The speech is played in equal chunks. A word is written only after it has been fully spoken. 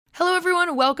Hello,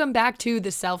 everyone. Welcome back to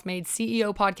the Self-Made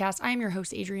CEO podcast. I am your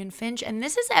host, Adrienne Finch, and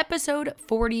this is episode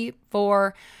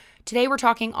 44. Today, we're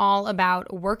talking all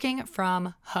about working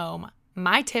from home,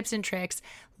 my tips and tricks.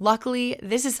 Luckily,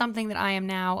 this is something that I am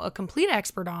now a complete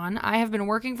expert on. I have been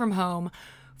working from home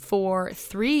for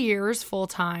 3 years full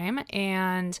time,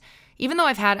 and even though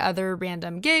I've had other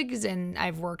random gigs and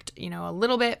I've worked, a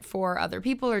little bit for other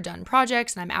people or done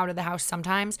projects and I'm out of the house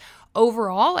sometimes,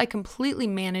 overall, I completely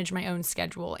manage my own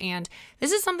schedule. And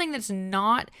this is something that's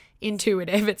not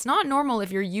intuitive. It's not normal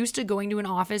if you're used to going to an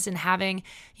office and having,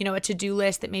 a to-do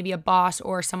list that maybe a boss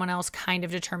or someone else kind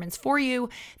of determines for you.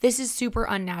 This is super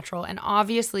unnatural. And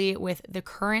obviously, with the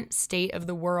current state of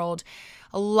the world,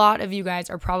 a lot of you guys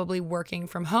are probably working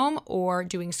from home or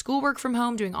doing schoolwork from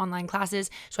home, doing online classes.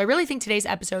 So I really think today's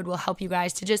episode will help you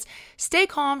guys to just stay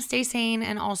calm, stay sane,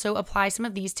 and also apply some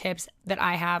of these tips that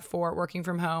I have for working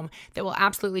from home that will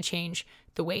absolutely change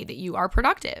the way that you are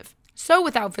productive. So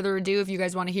without further ado, if you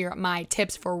guys want to hear my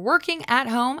tips for working at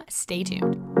home, stay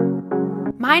tuned.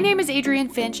 My name is Adrienne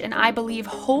Finch, and I believe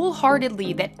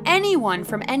wholeheartedly that anyone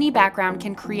from any background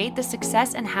can create the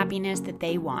success and happiness that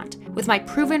they want. With my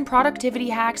proven productivity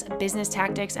hacks, business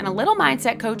tactics, and a little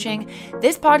mindset coaching,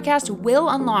 this podcast will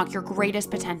unlock your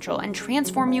greatest potential and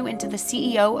transform you into the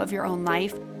CEO of your own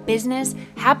life, business,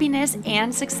 happiness,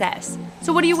 and success.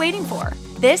 So what are you waiting for?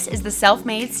 This is the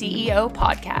Self-Made CEO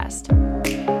podcast.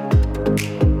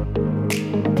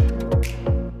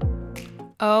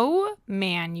 Oh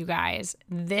man, you guys,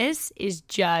 this is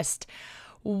just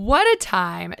what a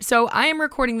time. So I am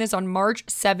recording this on March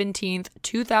 17th,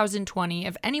 2020.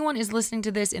 If anyone is listening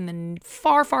to this in the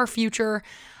far, far future,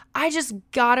 I just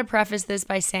gotta preface this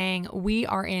by saying we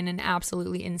are in an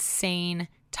absolutely insane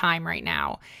time right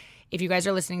now. If you guys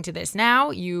are listening to this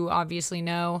now, you obviously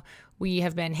know we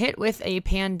have been hit with a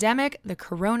pandemic, the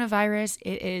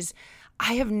coronavirus.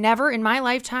 I have never in my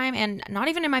lifetime, and not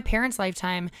even in my parents'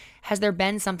 lifetime, has there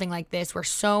been something like this where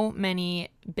so many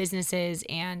businesses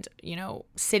and,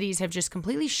 cities have just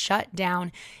completely shut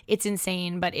down. It's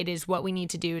insane, but it is what we need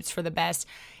to do. It's for the best.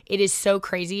 It is so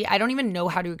crazy. I don't even know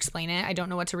how to explain it. I don't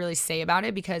know what to really say about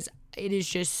it because it is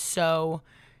just so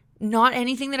not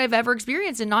anything that I've ever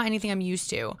experienced and not anything I'm used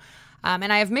to.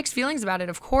 And I have mixed feelings about it.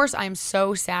 Of course, I'm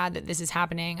so sad that this is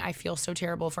happening. I feel so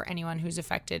terrible for anyone who's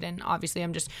affected. And obviously,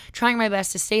 I'm just trying my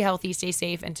best to stay healthy, stay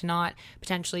safe, and to not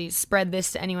potentially spread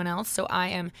this to anyone else. So I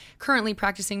am currently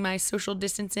practicing my social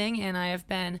distancing, and I have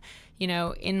been,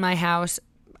 in my house.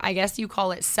 I guess you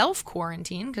call it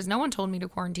self-quarantine because no one told me to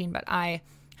quarantine, but I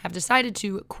have decided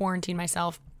to quarantine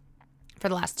myself for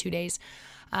the last 2 days.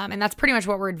 And that's pretty much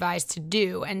what we're advised to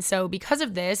do. And so because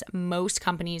of this, most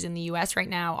companies in the US right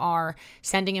now are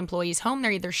sending employees home.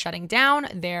 They're either shutting down,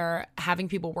 they're having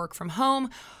people work from home.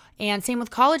 And same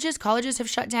with colleges. Colleges have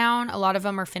shut down. A lot of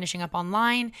them are finishing up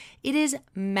online. It is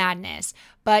madness.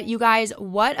 But you guys,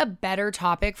 what a better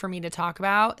topic for me to talk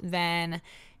about than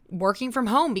working from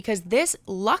home, because this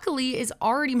luckily is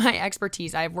already my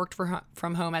expertise. I've worked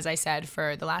from home, as I said,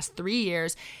 for the last 3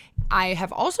 years. I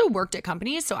have also worked at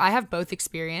companies, so I have both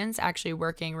experience actually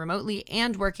working remotely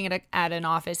and working at an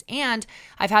office. And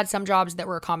I've had some jobs that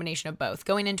were a combination of both,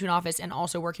 going into an office and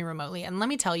also working remotely. And let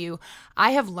me tell you,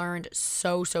 I have learned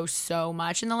so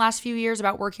much in the last few years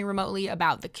about working remotely,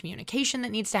 about the communication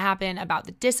that needs to happen, about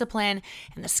the discipline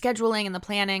and the scheduling and the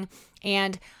planning.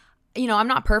 And I'm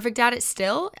not perfect at it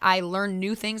still. I learn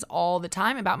new things all the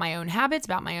time about my own habits,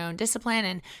 about my own discipline,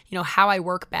 and, how I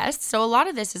work best. So a lot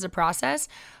of this is a process,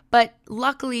 but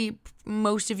luckily,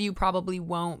 most of you probably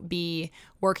won't be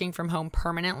working from home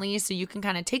permanently. So you can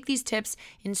kind of take these tips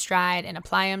in stride and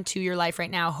apply them to your life right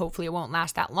now. Hopefully it won't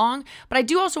last that long. But I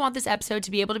do also want this episode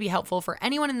to be able to be helpful for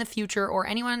anyone in the future or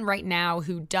anyone right now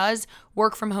who does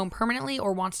work from home permanently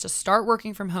or wants to start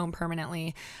working from home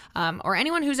permanently, or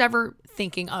anyone who's ever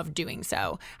thinking of doing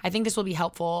so. I think this will be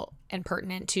helpful and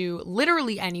pertinent to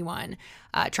literally anyone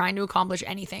trying to accomplish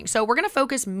anything. So we're going to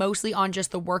focus mostly on just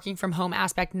the working from home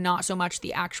aspect, not so much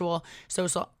the actual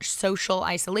social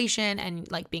isolation and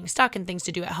like being stuck and things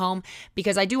to do at home,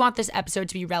 because I do want this episode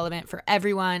to be relevant for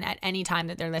everyone at any time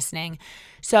that they're listening.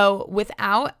 So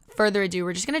without further ado,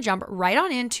 we're just going to jump right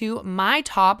on into my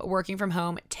top working from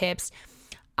home tips.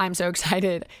 I'm so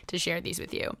excited to share these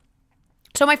with you.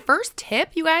 So my first tip,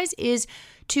 you guys, is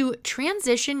to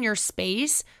transition your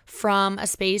space from a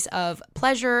space of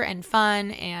pleasure and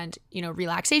fun and,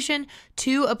 relaxation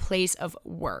to a place of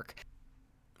work.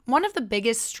 One of the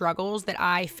biggest struggles that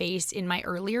I faced in my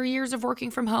earlier years of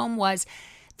working from home was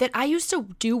that I used to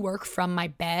do work from my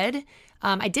bed.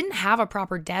 I didn't have a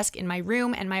proper desk in my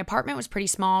room, and my apartment was pretty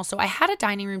small. So I had a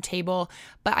dining room table,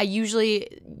 but I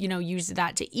usually, used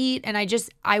that to eat. And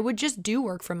I would just do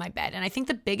work from my bed. And I think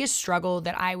the biggest struggle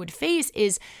that I would face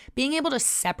is being able to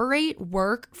separate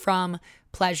work from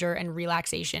pleasure and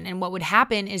relaxation. And what would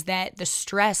happen is that the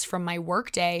stress from my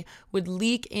workday would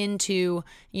leak into,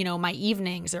 my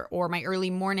evenings or my early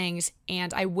mornings,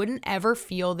 and I wouldn't ever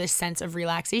feel this sense of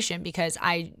relaxation because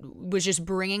I was just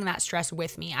bringing that stress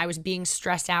with me. I was being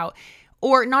stressed out.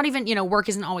 Or not even, work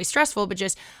isn't always stressful, but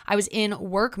just I was in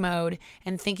work mode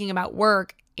and thinking about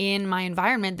work in my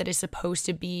environment that is supposed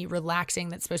to be relaxing,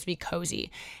 that's supposed to be cozy.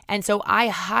 And so I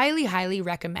highly, highly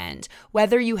recommend,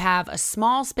 whether you have a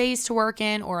small space to work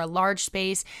in or a large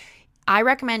space, I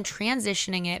recommend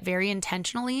transitioning it very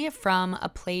intentionally from a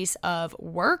place of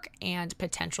work and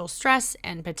potential stress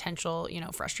and potential,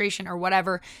 frustration or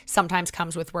whatever sometimes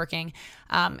comes with working,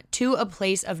 to a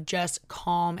place of just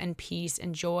calm and peace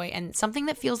and joy and something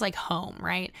that feels like home,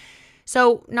 right?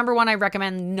 So number one, I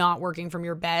recommend not working from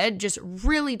your bed. Just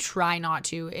really try not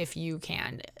to if you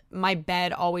can. My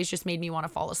bed always just made me want to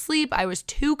fall asleep. I was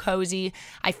too cozy.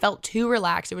 I felt too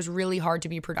relaxed. It was really hard to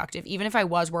be productive. Even if I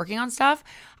was working on stuff,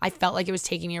 I felt like it was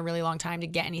taking me a really long time to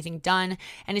get anything done.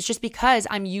 And it's just because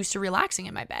I'm used to relaxing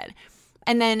in my bed.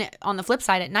 And then on the flip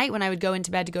side, at night when I would go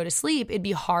into bed to go to sleep, it'd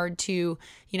be hard to,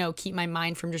 keep my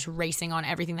mind from just racing on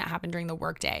everything that happened during the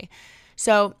workday.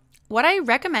 So what I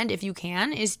recommend, if you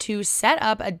can, is to set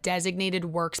up a designated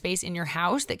workspace in your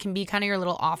house that can be kind of your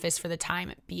little office for the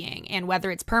time being. And whether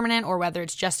it's permanent or whether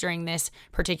it's just during this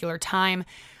particular time,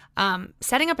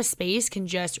 setting up a space can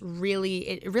just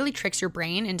really tricks your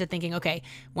brain into thinking, okay,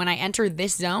 when I enter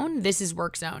this zone, this is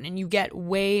work zone. And you get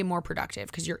way more productive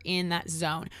because you're in that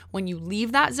zone. When you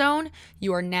leave that zone,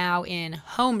 you are now in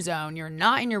home zone. You're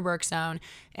not in your work zone,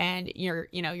 and you're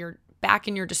back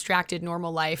in your distracted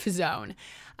normal life zone.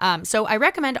 So I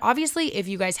recommend, obviously, if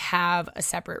you guys have a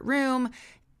separate room,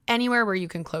 anywhere where you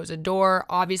can close a door,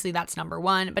 obviously that's number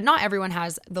one, but not everyone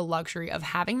has the luxury of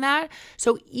having that.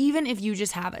 So even if you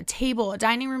just have a table, a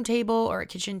dining room table or a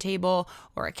kitchen table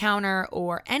or a counter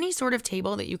or any sort of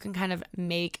table that you can kind of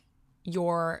make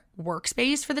your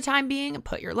workspace for the time being,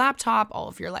 put your laptop, all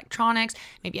of your electronics,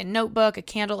 maybe a notebook, a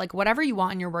candle, like whatever you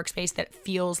want in your workspace that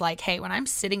feels like, hey, when I'm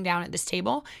sitting down at this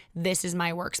table, this is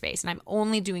my workspace and I'm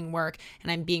only doing work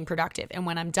and I'm being productive. And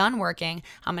when I'm done working,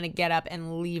 I'm going to get up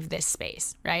and leave this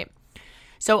space, right?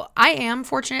 So I am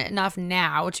fortunate enough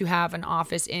now to have an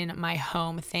office in my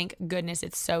home. Thank goodness,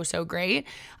 it's so, so great.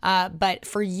 But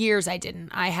for years I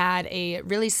didn't. I had a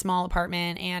really small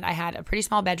apartment and I had a pretty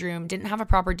small bedroom, didn't have a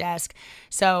proper desk.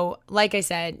 So like I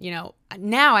said,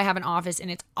 now I have an office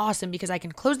and it's awesome because I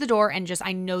can close the door and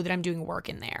I know that I'm doing work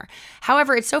in there.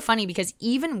 However, it's so funny because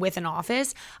even with an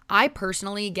office, I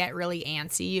personally get really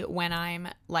antsy when I'm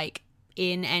like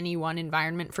in any one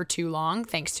environment for too long,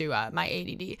 thanks to my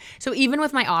ADD. So even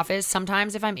with my office,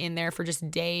 sometimes if I'm in there for just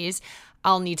days,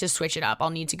 I'll need to switch it up. I'll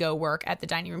need to go work at the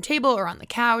dining room table or on the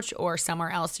couch or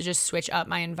somewhere else to just switch up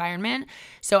my environment.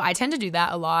 So I tend to do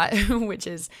that a lot, which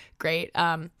is great.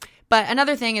 But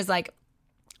another thing is like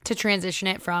to transition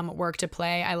it from work to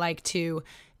play. I like to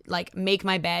make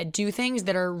my bed, do things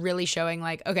that are really showing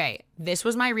like, okay, this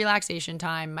was my relaxation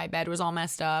time. My bed was all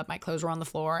messed up. My clothes were on the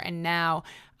floor. And now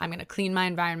I'm going to clean my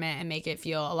environment and make it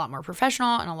feel a lot more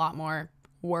professional and a lot more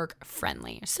work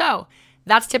friendly. So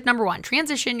that's tip number one,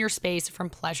 transition your space from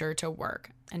pleasure to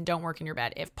work and don't work in your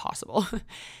bed if possible.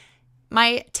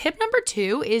 My tip number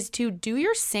two is to do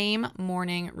your same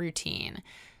morning routine.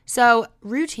 So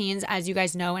routines, as you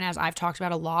guys know, and as I've talked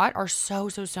about a lot, are so,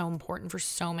 so, so important for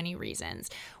so many reasons.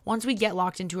 Once we get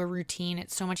locked into a routine,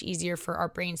 it's so much easier for our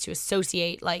brains to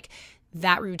associate like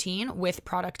that routine with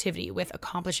productivity, with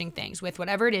accomplishing things, with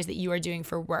whatever it is that you are doing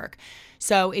for work.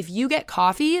 So if you get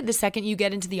coffee the second you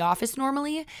get into the office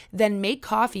normally, then make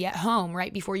coffee at home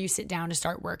right before you sit down to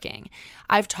start working.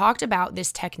 I've talked about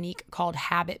this technique called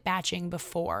habit batching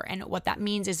before, and what that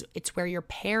means is it's where you're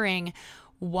pairing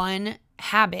one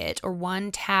habit or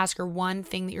one task or one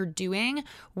thing that you're doing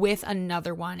with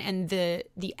another one. And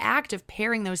the act of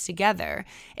pairing those together,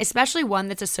 especially one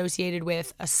that's associated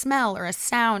with a smell or a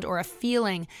sound or a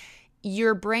feeling,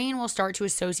 your brain will start to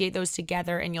associate those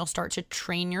together and you'll start to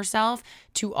train yourself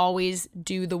to always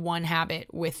do the one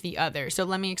habit with the other. So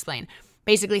let me explain.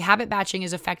 Basically, habit batching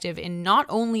is effective in not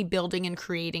only building and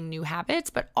creating new habits,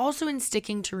 but also in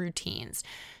sticking to routines.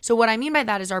 So what I mean by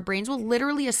that is our brains will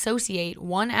literally associate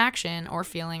one action or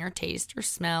feeling or taste or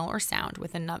smell or sound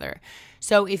with another.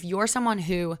 So if you're someone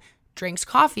who drinks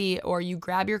coffee, or you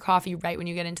grab your coffee right when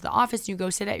you get into the office, you go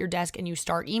sit at your desk and you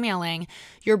start emailing,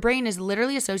 your brain is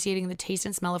literally associating the taste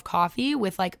and smell of coffee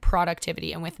with like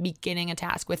productivity and with beginning a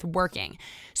task, with working.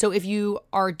 So if you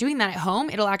are doing that at home,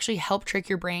 it'll actually help trick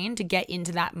your brain to get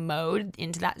into that mode,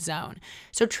 into that zone.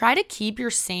 So try to keep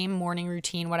your same morning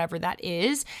routine, whatever that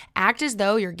is. Act as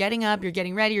though you're getting up, you're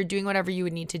getting ready, you're doing whatever you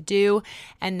would need to do,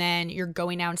 and then you're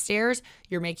going downstairs,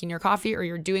 you're making your coffee, or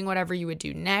you're doing whatever you would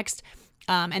do next.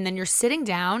 And then you're sitting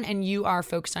down and you are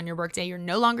focused on your workday. You're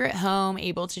no longer at home,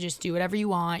 able to just do whatever you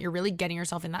want. You're really getting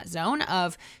yourself in that zone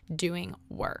of doing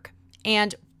work.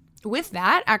 And with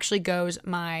that actually goes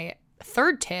my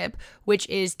third tip, which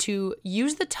is to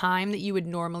use the time that you would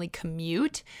normally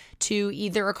commute to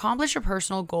either accomplish a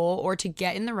personal goal or to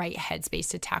get in the right headspace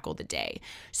to tackle the day.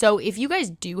 So if you guys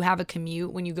do have a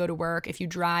commute when you go to work, if you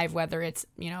drive, whether it's,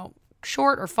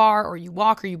 short or far, or you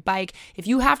walk or you bike, if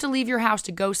you have to leave your house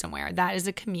to go somewhere, that is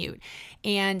a commute.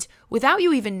 And without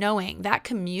you even knowing, that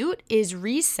commute is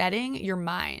resetting your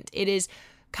mind. It is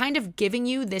kind of giving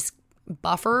you this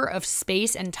buffer of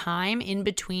space and time in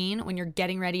between when you're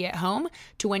getting ready at home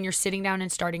to when you're sitting down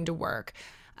and starting to work.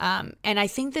 And I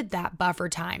think that buffer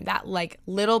time, that like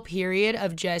little period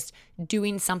of just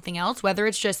doing something else, whether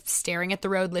it's just staring at the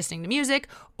road, listening to music,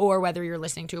 or whether you're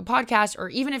listening to a podcast, or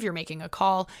even if you're making a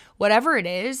call, whatever it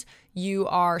is, you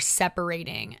are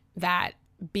separating that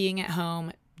being at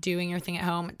home, doing your thing at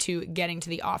home to getting to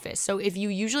the office. So if you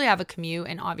usually have a commute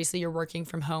and obviously you're working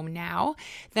from home now,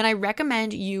 then I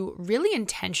recommend you really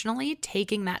intentionally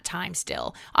taking that time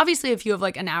still. Obviously, if you have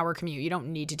like an hour commute, you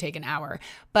don't need to take an hour,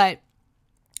 but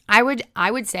I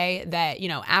would say that,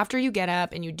 after you get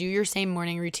up and you do your same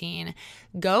morning routine,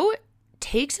 go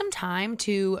take some time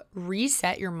to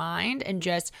reset your mind and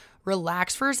just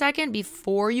relax for a second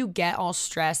before you get all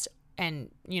stressed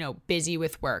and, busy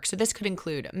with work. So this could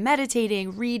include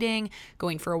meditating, reading,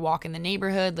 going for a walk in the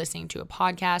neighborhood, listening to a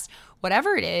podcast,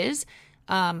 whatever it is.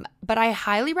 But I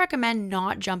highly recommend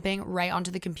not jumping right onto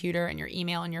the computer and your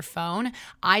email and your phone.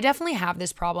 I definitely have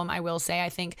this problem. I will say, I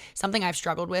think something I've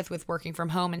struggled with working from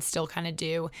home and still kind of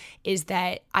do is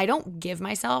that I don't give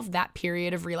myself that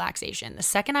period of relaxation. The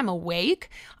second I'm awake,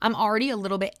 I'm already a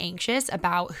little bit anxious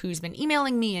about who's been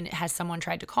emailing me and has someone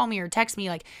tried to call me or text me.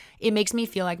 Like, it makes me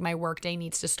feel like my workday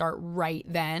needs to start right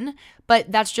then,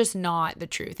 but that's just not the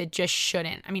truth. It just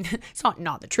shouldn't. I mean, it's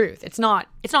not the truth. It's not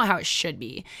how it should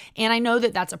be. And I know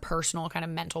that that's a personal kind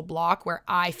of mental block where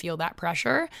I feel that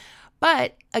pressure.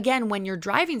 But again, when you're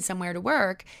driving somewhere to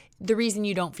work, the reason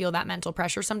you don't feel that mental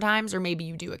pressure sometimes, or maybe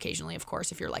you do occasionally, of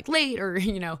course, if you're like late or,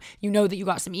 you know that you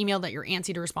got some email that you're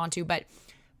antsy to respond to. But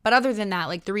other than that,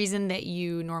 like the reason that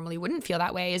you normally wouldn't feel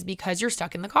that way is because you're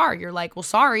stuck in the car. You're like, well,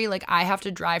 sorry, like I have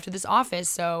to drive to this office.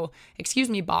 So excuse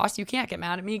me, boss, you can't get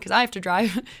mad at me because I have to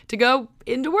drive to go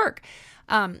into work.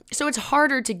 So it's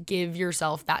harder to give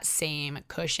yourself that same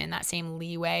cushion, that same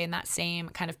leeway, and that same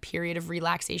kind of period of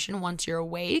relaxation once you're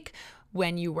awake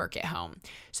when you work at home.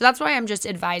 So that's why I'm just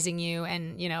advising you,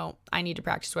 and I need to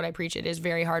practice what I preach. It is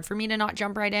very hard for me to not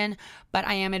jump right in, but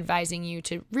I am advising you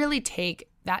to really take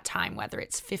that time, whether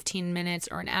it's 15 minutes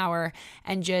or an hour,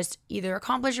 and just either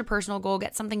accomplish your personal goal,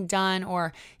 get something done,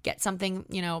 or get something,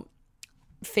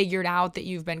 figured out that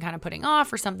you've been kind of putting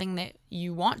off, or something that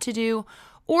you want to do,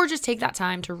 or just take that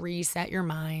time to reset your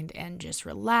mind and just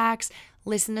relax,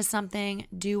 listen to something,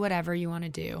 do whatever you want to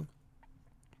do.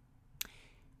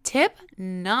 Tip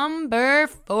number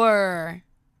 4.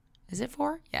 Is it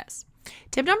 4? Yes.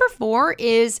 Tip number 4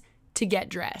 is to get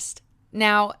dressed.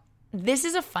 Now, this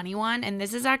is a funny one, and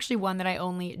this is actually one that I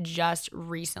only just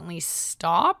recently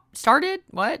started.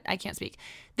 What? I can't speak.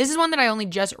 This is one that I only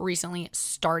just recently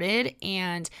started,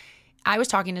 and I was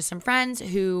talking to some friends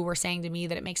who were saying to me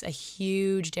that it makes a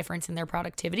huge difference in their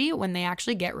productivity when they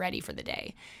actually get ready for the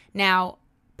day. Now,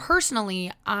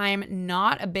 personally, I'm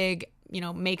not a big,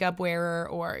 makeup wearer,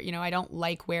 or, I don't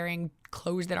like wearing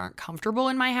clothes that aren't comfortable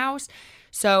in my house.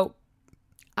 So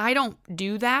I don't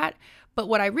do that. But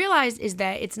what I realized is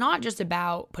that it's not just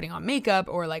about putting on makeup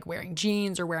or like wearing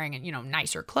jeans or wearing,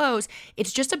 nicer clothes.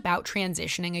 It's just about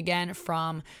transitioning again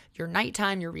from your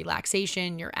nighttime, your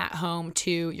relaxation, your at home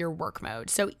to your work mode.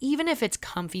 So even if it's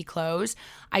comfy clothes,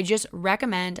 I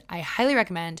highly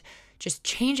recommend just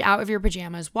change out of your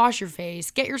pajamas, wash your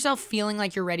face, get yourself feeling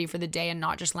like you're ready for the day and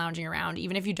not just lounging around.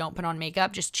 Even if you don't put on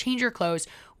makeup, just change your clothes.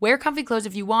 Wear comfy clothes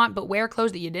if you want, but wear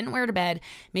clothes that you didn't wear to bed.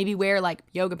 Maybe wear like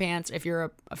yoga pants if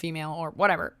you're a female, or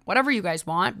whatever you guys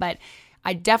want. But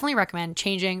I definitely recommend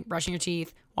changing, brushing your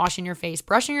teeth, washing your face,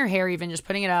 brushing your hair, even just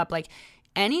putting it up. Like,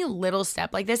 any little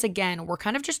step like this, again, we're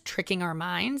kind of just tricking our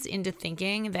minds into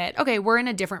thinking that, okay, we're in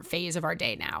a different phase of our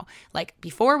day now. Like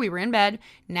before we were in bed,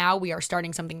 now we are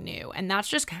starting something new. And that's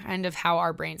just kind of how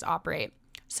our brains operate.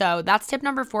 So that's tip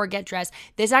number 4, get dressed.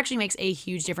 This actually makes a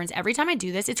huge difference. Every time I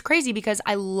do this, it's crazy because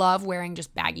I love wearing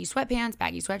just baggy sweatpants,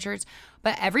 baggy sweatshirts.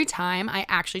 But every time I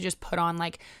actually just put on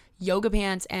like yoga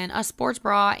pants and a sports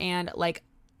bra and like,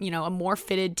 a more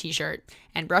fitted t-shirt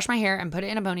and brush my hair and put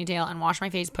it in a ponytail and wash my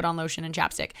face, put on lotion and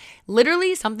chapstick.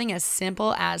 Literally something as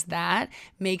simple as that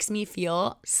makes me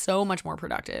feel so much more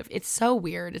productive. It's so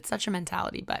weird. It's such a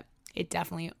mentality, but it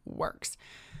definitely works.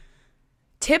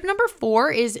 Tip number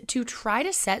 4 is to try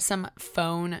to set some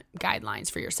phone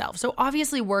guidelines for yourself. So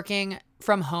obviously working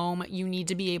from home, you need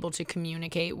to be able to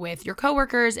communicate with your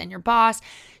coworkers and your boss.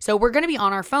 So we're going to be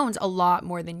on our phones a lot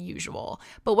more than usual.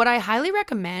 But what I highly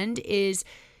recommend is,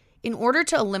 in order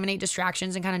to eliminate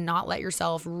distractions and kind of not let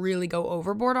yourself really go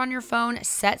overboard on your phone,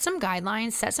 set some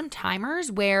guidelines, set some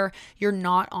timers where you're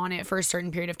not on it for a certain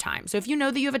period of time. So if you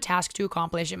know that you have a task to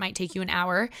accomplish, it might take you an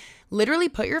hour, literally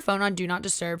put your phone on Do Not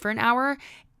Disturb for an hour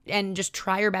and just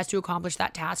try your best to accomplish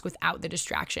that task without the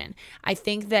distraction. I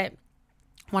think that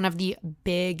one of the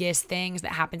biggest things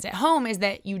that happens at home is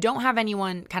that you don't have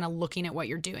anyone kind of looking at what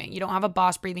you're doing. You don't have a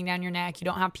boss breathing down your neck. You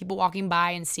don't have people walking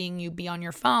by and seeing you be on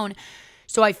your phone.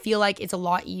 So I feel like it's a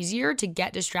lot easier to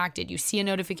get distracted. You see a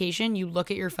notification, you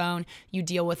look at your phone, you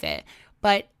deal with it.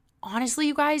 But honestly,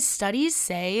 you guys, studies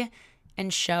say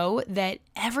and show that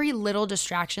every little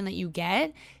distraction that you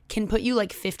get can put you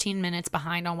like 15 minutes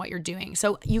behind on what you're doing.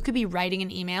 So you could be writing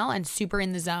an email and super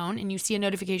in the zone, and you see a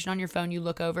notification on your phone, you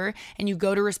look over and you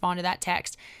go to respond to that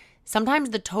text. Sometimes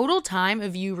the total time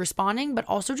of you responding, but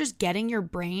also just getting your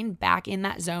brain back in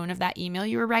that zone of that email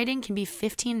you were writing, can be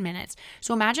 15 minutes.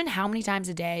 So imagine how many times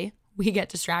a day we get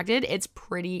distracted. It's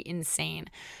pretty insane.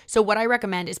 So what I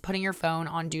recommend is putting your phone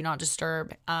on Do Not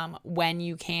Disturb when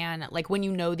you can, like when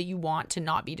you know that you want to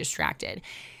not be distracted.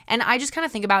 And I just kind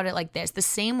of think about it like this: the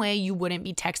same way you wouldn't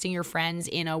be texting your friends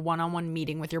in a one-on-one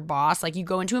meeting with your boss. Like you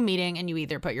go into a meeting and you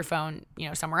either put your phone,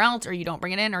 somewhere else, or you don't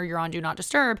bring it in, or you're on Do Not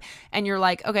Disturb, and you're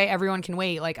like, okay, everyone can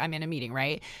wait. Like I'm in a meeting,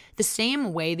 right? The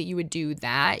same way that you would do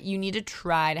that, you need to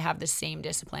try to have the same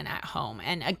discipline at home.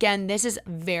 And again, this is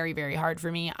very, very hard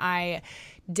for me. I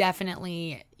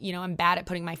definitely, I'm bad at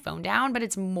putting my phone down, but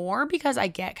it's more because I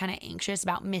get kind of anxious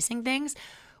about missing things,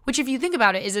 which if you think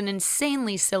about it is an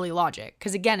insanely silly logic.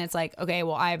 Because again, it's like, okay,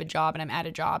 well, I have a job and I'm at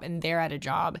a job and they're at a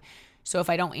job. So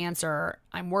if I don't answer,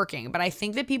 I'm working. But I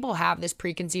think that people have this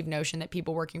preconceived notion that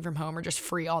people working from home are just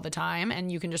free all the time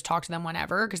and you can just talk to them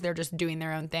whenever because they're just doing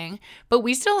their own thing. But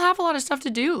we still have a lot of stuff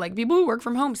to do. Like people who work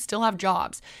from home still have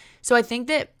jobs. So I think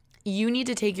that you need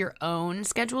to take your own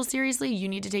schedule seriously. You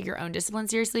need to take your own discipline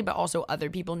seriously, but also other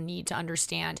people need to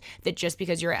understand that just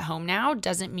because you're at home now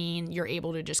doesn't mean you're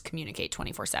able to just communicate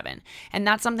 24/7. And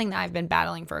that's something that I've been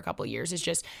battling for a couple of years, is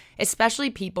just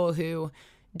especially people who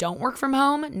don't work from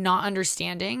home, not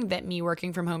understanding that me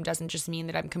working from home doesn't just mean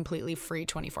that I'm completely free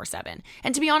 24/7.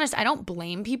 And to be honest, I don't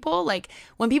blame people. Like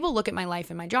when people look at my life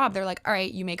and my job, they're like, all right,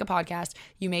 you make a podcast,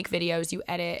 you make videos, you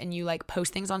edit, and you like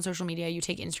post things on social media, you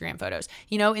take Instagram photos.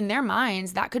 In their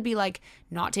minds, that could be like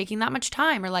not taking that much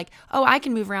time, or like, oh, I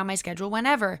can move around my schedule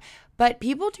whenever. But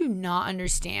people do not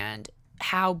understand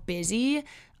how busy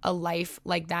a life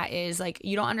like that is. Like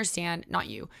you don't understand, not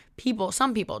you,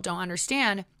 some people don't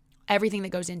understand everything that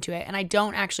goes into it. And I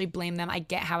don't actually blame them. I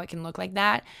get how it can look like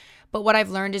that. But what I've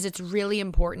learned is it's really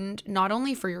important, not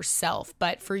only for yourself,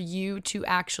 but for you to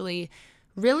actually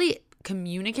really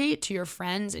communicate to your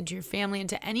friends and to your family and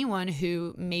to anyone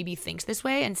who maybe thinks this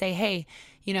way and say, hey,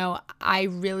 I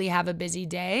really have a busy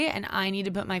day and I need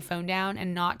to put my phone down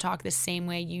and not talk the same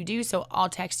way you do. So I'll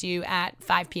text you at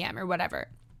 5 p.m. or whatever.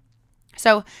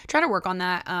 So try to work on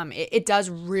that. It does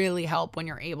really help when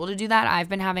you're able to do that. I've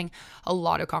been having a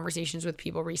lot of conversations with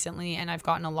people recently, and I've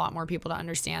gotten a lot more people to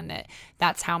understand that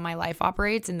that's how my life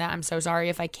operates, and that I'm so sorry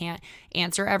if I can't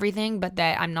answer everything, but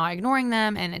that I'm not ignoring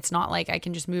them, and it's not like I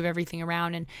can just move everything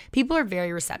around. And people are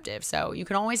very receptive, so you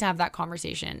can always have that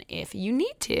conversation if you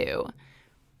need to.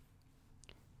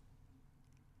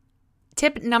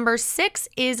 Tip number 6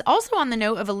 is also on the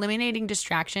note of eliminating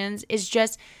distractions, is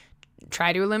just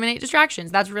try to eliminate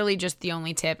distractions. That's really just the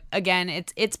only tip. Again,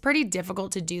 it's pretty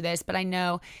difficult to do this, but I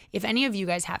know if any of you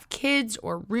guys have kids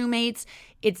or roommates,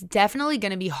 it's definitely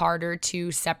going to be harder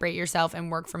to separate yourself and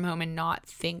work from home and not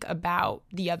think about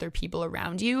the other people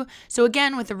around you. So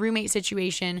again, with the roommate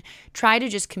situation, try to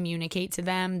just communicate to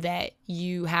them that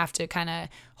you have to kind of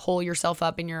hole yourself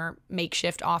up in your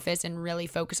makeshift office and really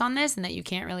focus on this, and that you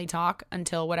can't really talk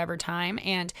until whatever time.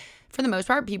 And for the most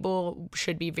part, people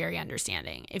should be very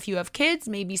understanding. If you have kids,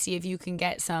 maybe see if you can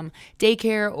get some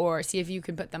daycare or see if you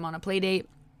can put them on a play date.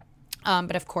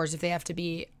 But of course, if they have to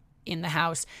be in the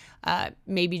house,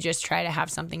 maybe just try to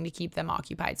have something to keep them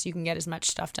occupied so you can get as much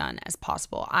stuff done as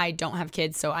possible. I don't have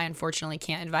kids, so I unfortunately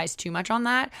can't advise too much on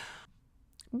that.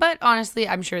 But honestly,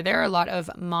 I'm sure there are a lot of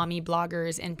mommy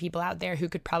bloggers and people out there who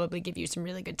could probably give you some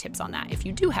really good tips on that if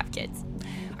you do have kids.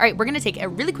 All right, we're going to take a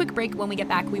really quick break. When we get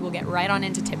back, we will get right on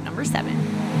into tip number 7.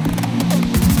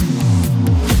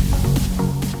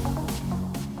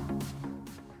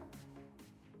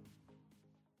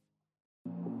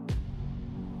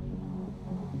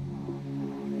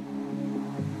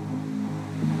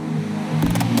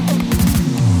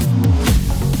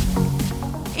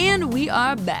 And we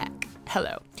are back.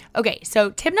 Hello. Okay, so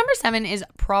tip number 7 is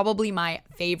probably my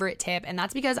favorite tip, and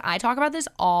that's because I talk about this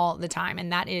all the time,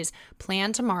 and that is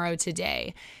plan tomorrow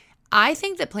today. I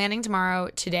think that planning tomorrow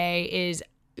today is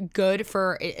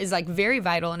like very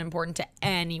vital and important to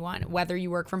anyone, whether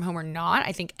you work from home or not.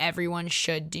 I think everyone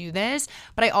should do this,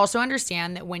 but I also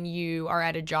understand that when you are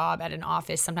at a job, at an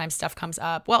office, sometimes stuff comes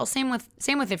up. Well, same with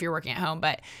if you're working at home,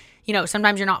 but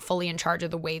sometimes you're not fully in charge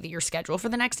of the way that your schedule for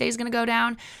the next day is going to go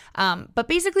down. But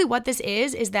basically what this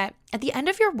is that at the end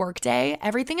of your workday,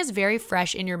 everything is very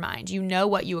fresh in your mind. You know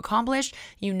what you accomplished.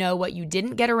 You know what you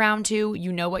didn't get around to.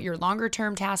 You know what your longer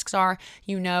term tasks are.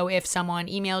 You know if someone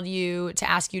emailed you to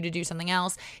ask you to do something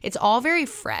else. It's all very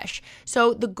fresh.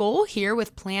 So the goal here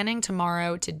with planning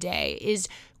tomorrow today is,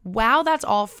 while that's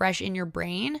all fresh in your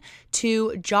brain,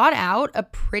 to jot out a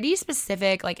pretty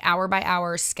specific hour by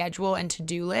hour schedule and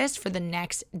to-do list for the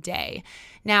next day.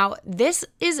 Now, this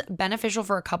is beneficial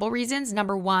for a couple reasons.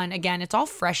 Number one, again, it's all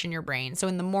fresh in your brain. So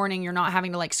in the morning, you're not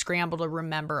having to scramble to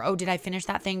remember, oh, did I finish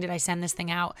that thing? Did I send this thing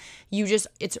out?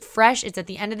 It's fresh. It's at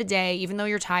the end of the day. Even though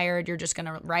you're tired, you're just going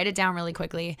to write it down really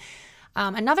quickly.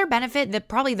 Another benefit, that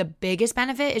probably the biggest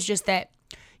benefit, is just that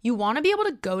you want to be able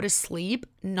to go to sleep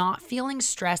not feeling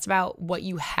stressed about what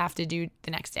you have to do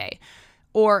the next day.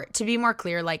 Or to be more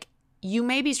clear, you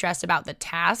may be stressed about the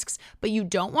tasks, but you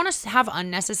don't want to have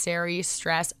unnecessary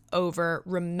stress over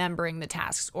remembering the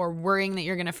tasks or worrying that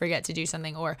you're going to forget to do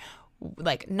something, or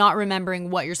not remembering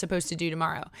what you're supposed to do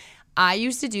tomorrow. I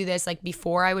used to do this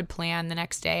before I would plan the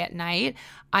next day at night.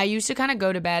 I used to kind of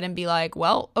go to bed and be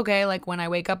well, okay, when I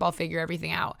wake up, I'll figure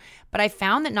everything out. But I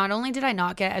found that not only did I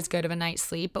not get as good of a night's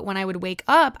sleep, but when I would wake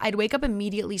up, I'd wake up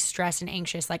immediately stressed and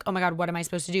anxious, oh my God, what am I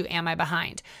supposed to do? Am I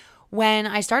behind? When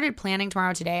I started planning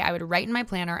tomorrow today, I would write in my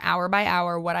planner hour by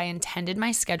hour what I intended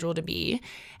my schedule to be.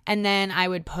 And then I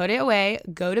would put it away,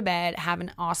 go to bed, have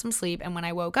an awesome sleep. And when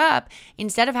I woke up,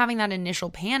 instead of having that initial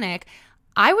panic,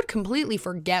 I would completely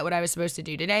forget what I was supposed to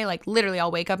do today. Literally,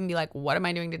 I'll wake up and be what am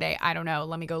I doing today? I don't know.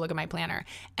 Let me go look at my planner.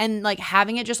 And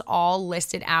having it just all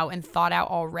listed out and thought out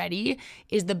already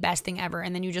is the best thing ever.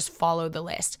 And then you just follow the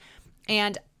list.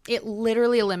 And it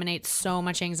literally eliminates so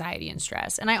much anxiety and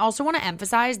stress. And I also want to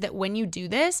emphasize that when you do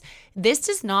this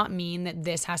does not mean that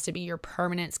this has to be your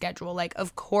permanent schedule.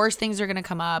 Of course, things are going to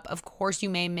come up. Of course, you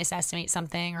may misestimate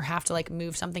something or have to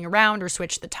move something around or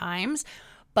switch the times.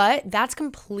 But that's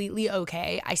completely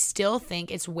okay. I still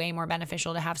think it's way more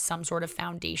beneficial to have some sort of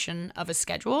foundation of a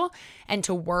schedule and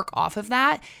to work off of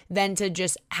that than to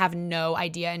just have no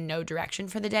idea and no direction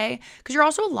for the day. Because you're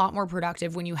also a lot more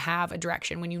productive when you have a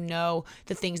direction, when you know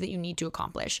the things that you need to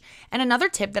accomplish. And another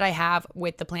tip that I have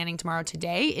with the planning tomorrow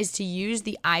today is to use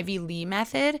the Ivy Lee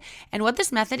method. And what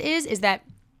this method is that,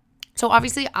 so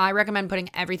obviously I recommend putting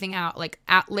everything out,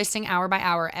 listing hour by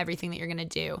hour, everything that you're going to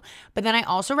do. But then I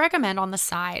also recommend on the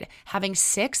side having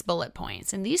 6 bullet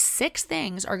points. And these 6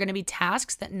 things are going to be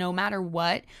tasks that no matter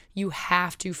what, you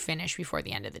have to finish before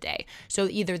the end of the day. So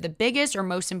either the biggest or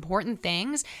most important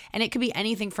things, and it could be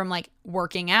anything from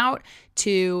working out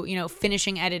to,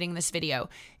 finishing editing this video.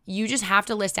 You just have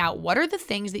to list out what are the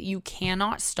things that you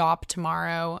cannot stop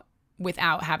tomorrow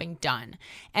without having done.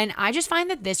 And I just find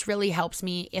that this really helps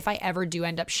me if I ever do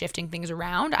end up shifting things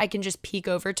around. I can just peek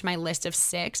over to my list of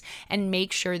 6 and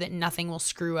make sure that nothing will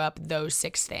screw up those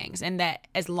 6 things. And that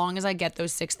as long as I get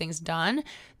those 6 things done,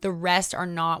 the rest are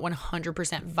not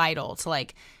 100% vital to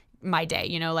my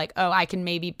day, oh, I can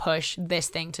maybe push this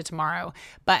thing to tomorrow.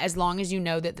 But as long as you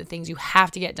know that the things you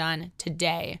have to get done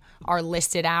today are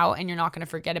listed out and you're not going to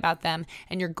forget about them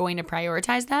and you're going to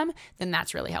prioritize them, then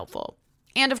that's really helpful.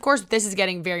 And of course, this is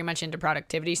getting very much into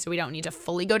productivity, so we don't need to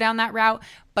fully go down that route.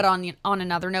 But on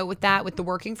another note with that, with the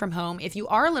working from home, if you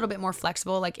are a little bit more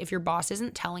flexible, like if your boss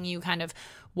isn't telling you kind of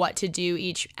what to do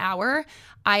each hour,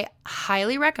 I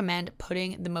highly recommend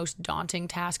putting the most daunting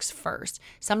tasks first.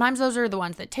 Sometimes those are the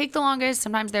ones that take the longest.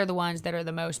 Sometimes they're the ones that are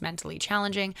the most mentally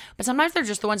challenging, but sometimes they're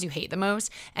just the ones you hate the most.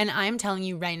 And I'm telling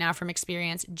you right now from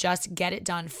experience, just get it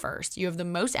done first. You have the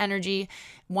most energy.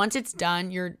 Once it's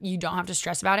done, you don't have to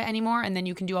stress about it anymore, and then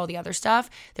you can do all the other stuff.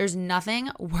 There's nothing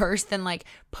worse than like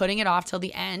putting it off till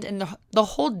the end and the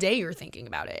whole day you're thinking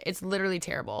about it. It's literally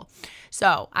terrible.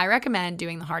 So I recommend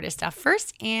doing the hardest stuff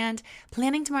first and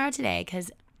planning tomorrow today,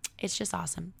 because it's just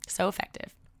awesome. So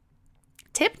effective.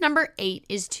 Tip number 8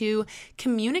 is to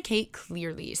communicate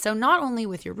clearly. So not only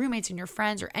with your roommates and your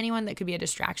friends or anyone that could be a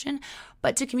distraction,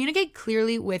 but to communicate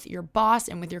clearly with your boss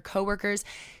and with your coworkers.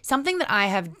 Something that I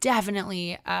have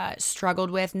definitely struggled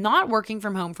with, not working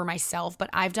from home for myself, but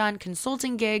I've done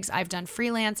consulting gigs, I've done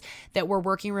freelance that were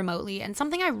working remotely. And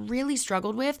something I really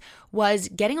struggled with was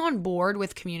getting on board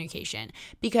with communication,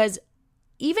 because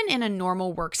even in a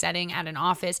normal work setting at an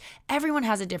office, everyone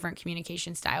has a different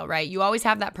communication style, right? You always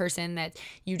have that person that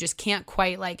you just can't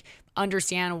quite like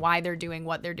understand why they're doing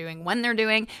what they're doing when they're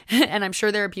doing. And I'm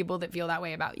sure there are people that feel that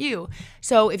way about you.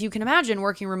 So if you can imagine,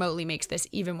 working remotely makes this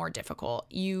even more difficult.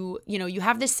 You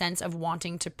have this sense of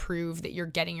wanting to prove that you're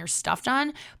getting your stuff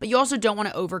done, but you also don't want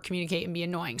to over communicate and be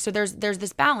annoying. So there's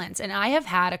this balance. And I have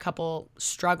had a couple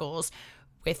struggles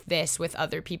with this with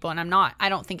other people, and I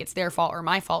don't think it's their fault or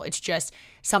my fault. It's just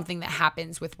something that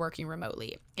happens with working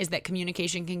remotely, is that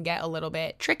communication can get a little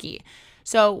bit tricky.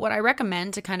 So what I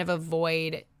recommend to kind of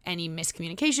avoid any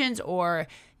miscommunications or,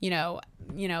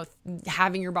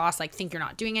 having your boss like think you're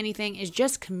not doing anything, is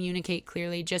just communicate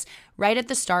clearly, just right at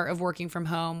the start of working from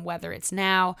home, whether it's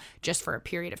now just for a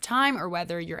period of time or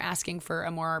whether you're asking for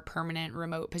a more permanent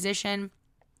remote position.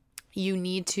 You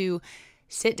need to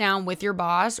sit down with your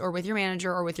boss or with your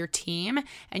manager or with your team,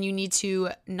 and you need to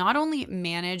not only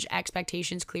manage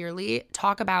expectations clearly,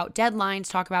 talk about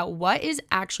deadlines, talk about what is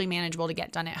actually manageable to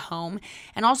get done at home,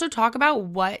 and also talk about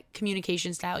what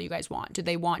communication style you guys want. Do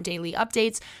they want daily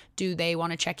updates? Do they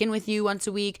want to check in with you once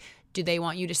a week? Do they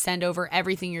want you to send over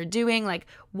everything you're doing? Like,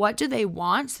 what do they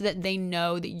want so that they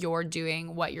know that you're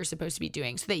doing what you're supposed to be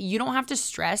doing, so that you don't have to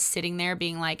stress sitting there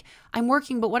being like, I'm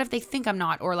working, but what if they think I'm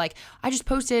not? Or like, I just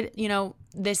posted,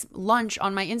 this lunch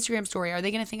on my Instagram story. Are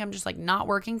they going to think I'm just like not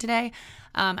working today?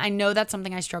 I know that's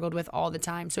something I struggled with all the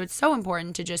time. So it's so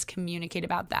important to just communicate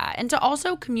about that, and to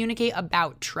also communicate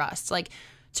about trust, like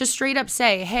to straight up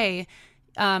say, hey,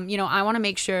 I want to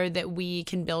make sure that we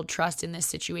can build trust in this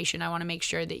situation. I want to make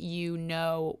sure that you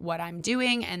know what I'm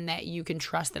doing and that you can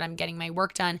trust that I'm getting my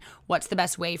work done. What's the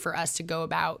best way for us to go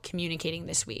about communicating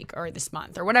this week or this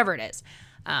month or whatever it is?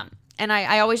 And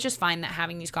I always just find that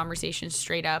having these conversations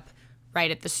straight up right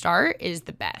at the start is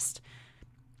the best.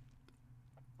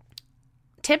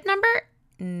 Tip number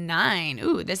 9.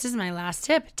 Ooh, this is my last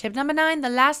tip. Tip number 9, the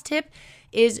last tip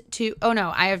is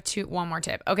I have one more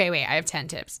tip. Okay, wait, I have 10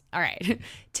 tips. All right.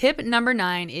 Tip number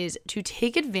 9 is to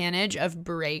take advantage of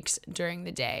breaks during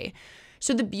the day.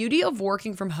 So the beauty of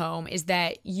working from home is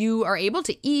that you are able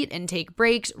to eat and take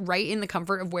breaks right in the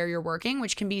comfort of where you're working,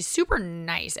 which can be super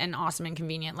nice and awesome and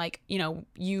convenient. Like,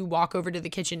 you walk over to the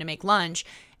kitchen to make lunch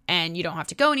and you don't have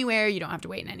to go anywhere. You don't have to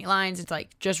wait in any lines. It's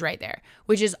like just right there,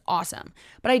 which is awesome.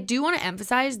 But I do want to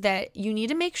emphasize that you need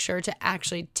to make sure to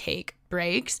actually take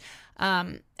breaks.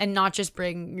 And not just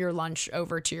bring your lunch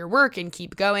over to your work and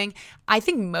keep going. I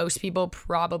think most people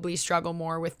probably struggle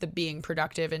more with the being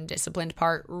productive and disciplined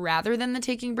part rather than the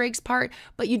taking breaks part.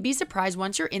 But you'd be surprised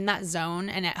once you're in that zone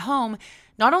and at home,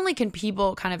 not only can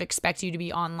people kind of expect you to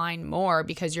be online more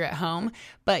because you're at home,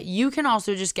 but you can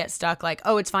also just get stuck like,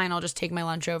 oh, it's fine, I'll just take my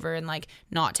lunch over and like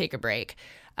not take a break.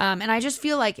 And I just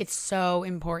feel like it's so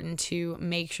important to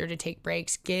make sure to take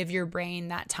breaks, give your brain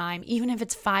that time, even if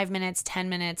it's 5 minutes, 10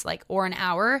 minutes, or an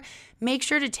hour, make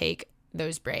sure to take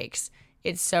those breaks.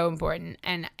 It's so important.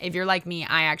 And if you're like me,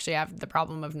 I actually have the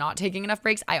problem of not taking enough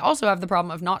breaks. I also have the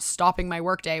problem of not stopping my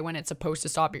workday when it's supposed to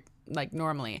stop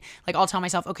normally. I'll tell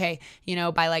myself, okay,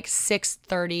 by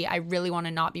 6:30, I really want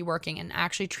to not be working and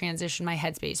actually transition my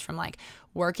headspace from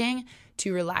working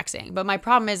to relaxing. But my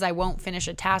problem is I won't finish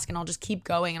a task and I'll just keep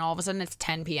going. And all of a sudden it's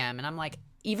 10 p.m. And I'm like,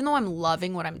 even though I'm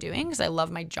loving what I'm doing because I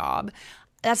love my job,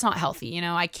 that's not healthy.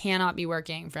 I cannot be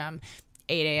working from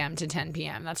 8 a.m. to 10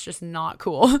 p.m. That's just not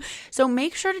cool. So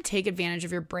make sure to take advantage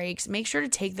of your breaks. Make sure to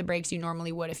take the breaks you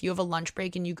normally would. If you have a lunch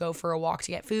break and you go for a walk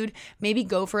to get food, maybe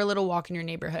go for a little walk in your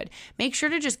neighborhood. Make sure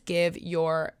to just give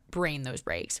your brain those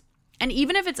breaks. And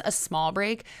even if it's a small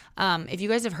break, if you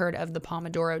guys have heard of the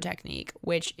Pomodoro technique,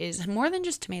 which is more than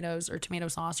just tomatoes or tomato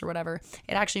sauce or whatever,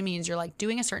 it actually means you're like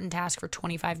doing a certain task for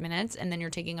 25 minutes and then you're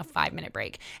taking a 5-minute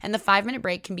break. And the 5-minute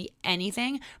break can be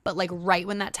anything, but like right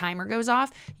when that timer goes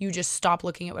off, you just stop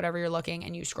looking at whatever you're looking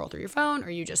and you scroll through your phone, or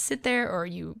you just sit there, or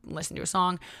you listen to a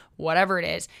song, whatever it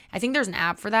is. I think there's an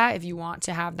app for that if you want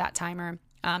to have that timer.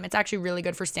 It's actually really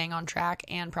good for staying on track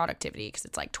and productivity because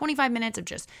it's like 25 minutes of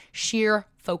just sheer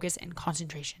focus and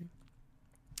concentration.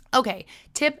 Okay,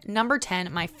 tip number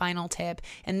 10, my final tip,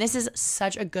 and this is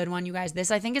such a good one, you guys.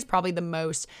 This, I think, is probably the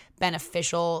most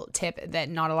beneficial tip that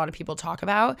not a lot of people talk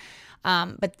about,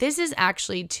 but this is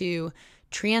actually to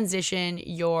transition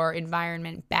your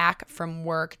environment back from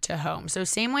work to home. So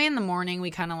same way in the morning,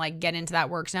 we kind of like get into that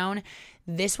work zone.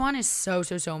 This one is so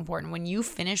important. When you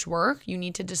finish work, you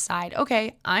need to decide,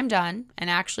 okay, I'm done, and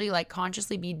actually like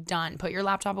consciously be done. Put your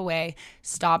laptop away,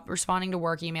 stop responding to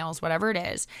work emails, whatever it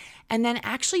is, and then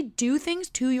actually do things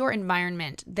to your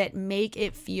environment that make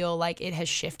it feel like it has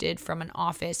shifted from an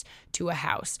office to a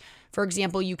house. For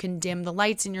example, you can dim the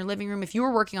lights in your living room. If you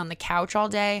were working on the couch all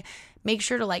day, make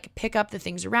sure to like pick up the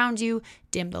things around you,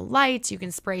 dim the lights. You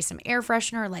can spray some air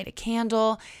freshener, light a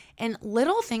candle, and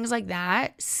little things like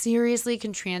that seriously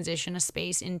can transition a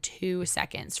space in 2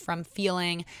 seconds from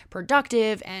feeling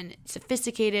productive and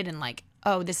sophisticated and like,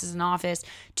 oh, this is an office,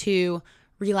 to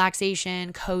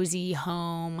relaxation, cozy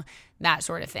home, that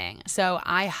sort of thing. So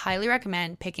I highly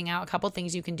recommend picking out a couple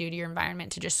things you can do to your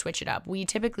environment to just switch it up. We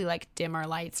typically like dim our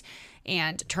lights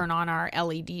and turn on our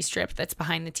LED strip that's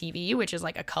behind the TV, which is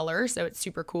like a color, so it's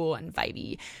super cool and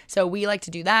vibey. So we like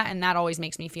to do that, and that always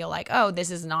makes me feel like, oh,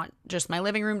 this is not just my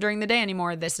living room during the day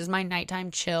anymore. This is my nighttime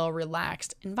chill,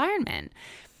 relaxed environment.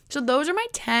 So those are my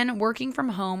 10 working from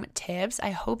home tips.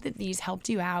 I hope that these helped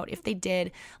you out. If they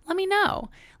did, let me know.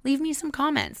 Leave me some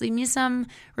comments, leave me some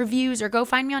reviews, or go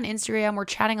find me on Instagram. We're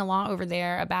chatting a lot over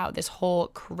there about this whole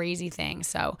crazy thing.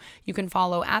 So you can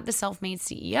follow at The Self-Made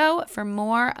CEO for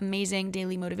more amazing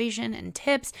daily motivation and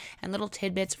tips and little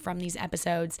tidbits from these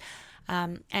episodes.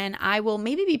 And I will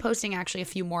maybe be posting actually a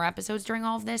few more episodes during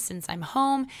all of this, since I'm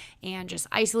home and just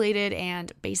isolated,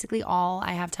 and basically all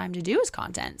I have time to do is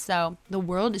content. So the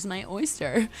world is my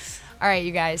oyster. All right,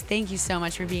 you guys, thank you so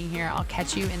much for being here. I'll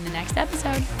catch you in the next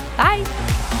episode.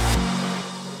 Bye.